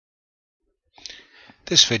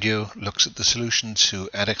This video looks at the solution to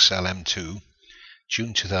Edx M2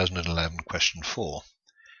 June 2011 question 4,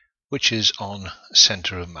 which is on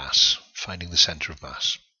center of mass, finding the center of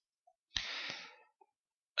mass.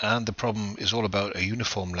 And the problem is all about a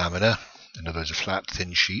uniform lamina, in other words a flat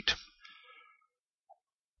thin sheet,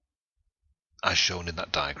 as shown in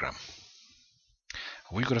that diagram.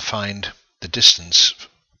 We've got to find the distance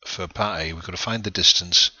for part A. We've got to find the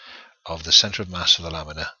distance of the center of mass of the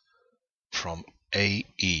lamina from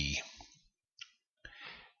AE.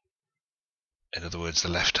 In other words,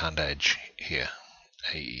 the left-hand edge here,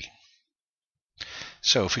 AE.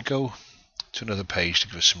 So if we go to another page to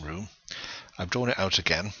give us some room, I've drawn it out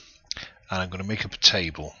again, and I'm going to make up a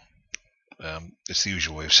table. It's the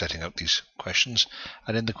usual way of setting up these questions,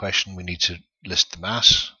 and in the question we need to list the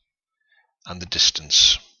mass and the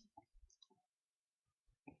distance.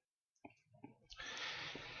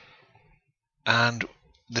 And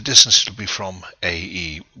the distance will be from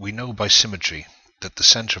AE. We know by symmetry that the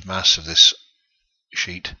center of mass of this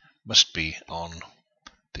sheet must be on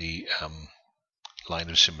the line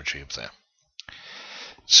of symmetry up there.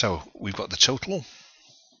 So we've got the total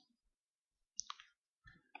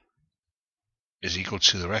is equal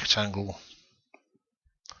to the rectangle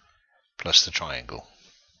plus the triangle.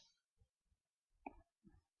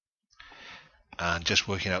 And just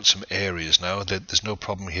working out some areas now. There's no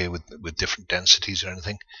problem here with different densities or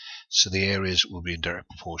anything, so the areas will be in direct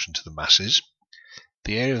proportion to the masses.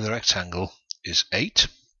 The area of the rectangle is 8.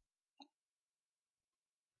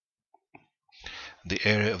 The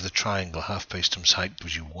area of the triangle, half base times height,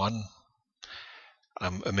 gives you 1.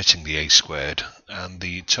 I'm omitting the a squared, and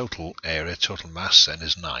the total area, total mass then,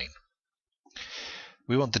 is 9.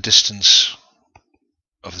 We want the distance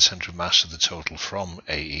of the center of mass of the total from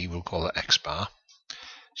AE. We'll call that x bar.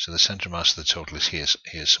 So the center of mass of the total is here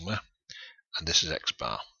somewhere, and this is x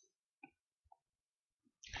bar.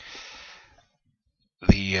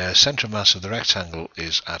 The center of mass of the rectangle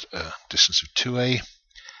is at a distance of 2a,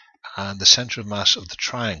 and the center of mass of the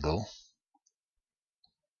triangle,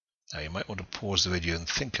 now you might want to pause the video and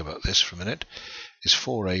think about this for a minute, is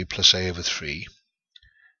 4a plus a over 3,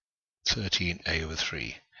 13a over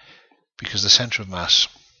 3, because the center of mass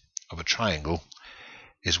of a triangle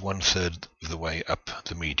is 1/3 of the way up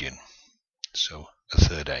the median, so a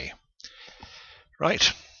third a.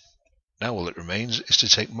 Right, now all that remains is to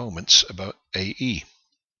take moments about AE.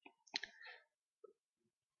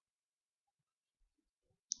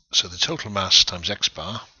 So the total mass times x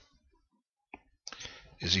bar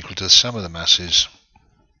is equal to the sum of the masses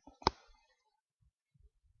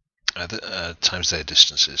times their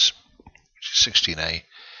distances, which is 16a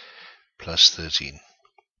plus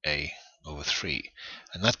 13a over 3.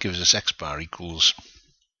 And that gives us x bar equals,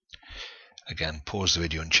 again, pause the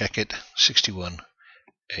video and check it,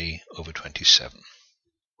 61a over 27.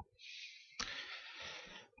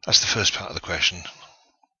 That's the first part of the question.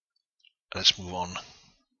 Let's move on.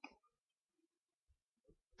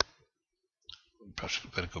 Perhaps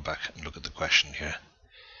we've got to go back and look at the question here.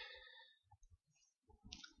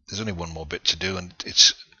 There's only one more bit to do, and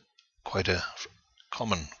it's quite a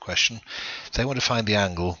common question. They want to find the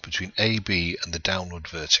angle between AB and the downward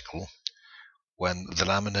vertical when the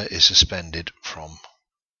lamina is suspended from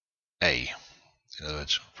A, in other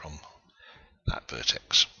words, from that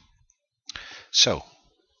vertex. So,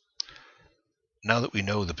 now that we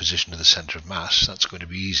know the position of the center of mass, that's going to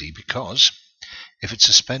be easy, because if it's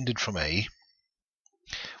suspended from A,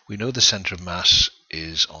 we know the center of mass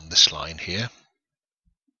is on this line here,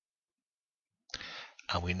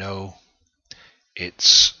 and we know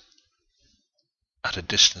it's at a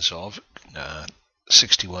distance of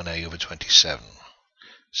 61a over 27,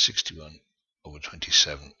 61 over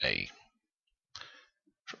 27a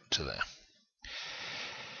to there.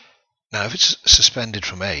 Now if it's suspended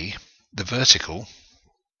from A, the vertical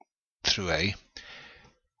through A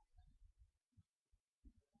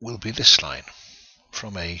will be this line,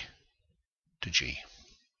 from A to G.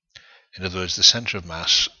 In other words, the center of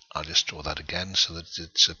mass, I'll just draw that again so that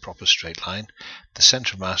it's a proper straight line. The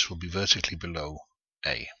center of mass will be vertically below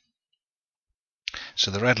A.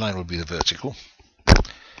 So the red line will be the vertical,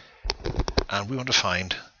 and we want to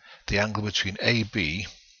find the angle between AB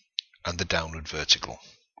and the downward vertical.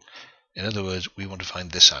 In other words, we want to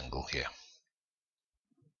find this angle here,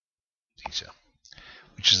 theta,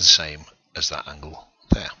 which is the same as that angle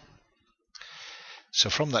there. So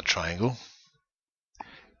from that triangle,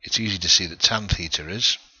 it's easy to see that tan theta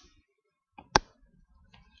is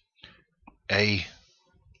A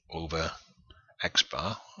over x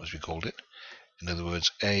bar, as we called it. In other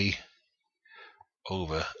words, A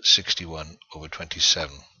over 61 over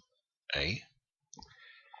 27a,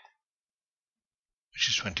 which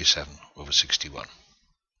 27 over 61.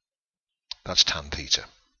 That's tan theta.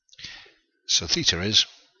 So theta is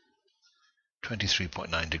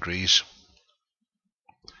 23.9 degrees.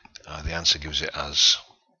 The answer gives it as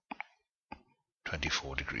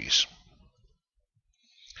 24 degrees.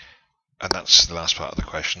 And that's the last part of the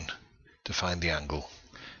question, to find the angle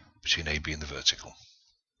between AB and the vertical.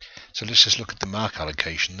 So let's just look at the mark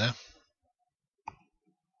allocation there.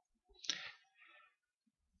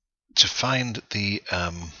 To find the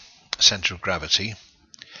centre of gravity,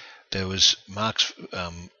 there was marks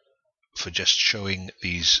for just showing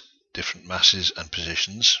these different masses and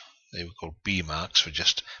positions. They were called B marks for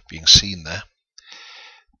just being seen there.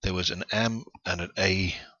 There was an M and an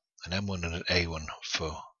A, an M1 and an A1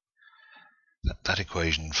 for that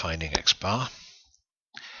equation finding x bar.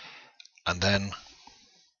 And then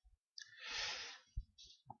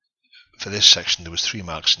for this section there was 3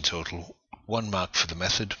 marks in total. 1 mark for the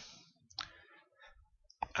method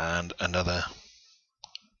and another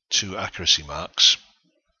 2 accuracy marks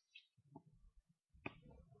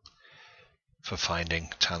for finding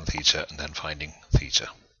tan theta and then finding theta.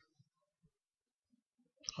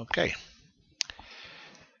 Okay.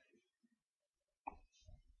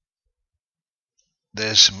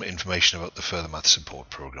 There's some information about the Further Maths Support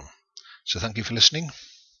Programme. So thank you for listening.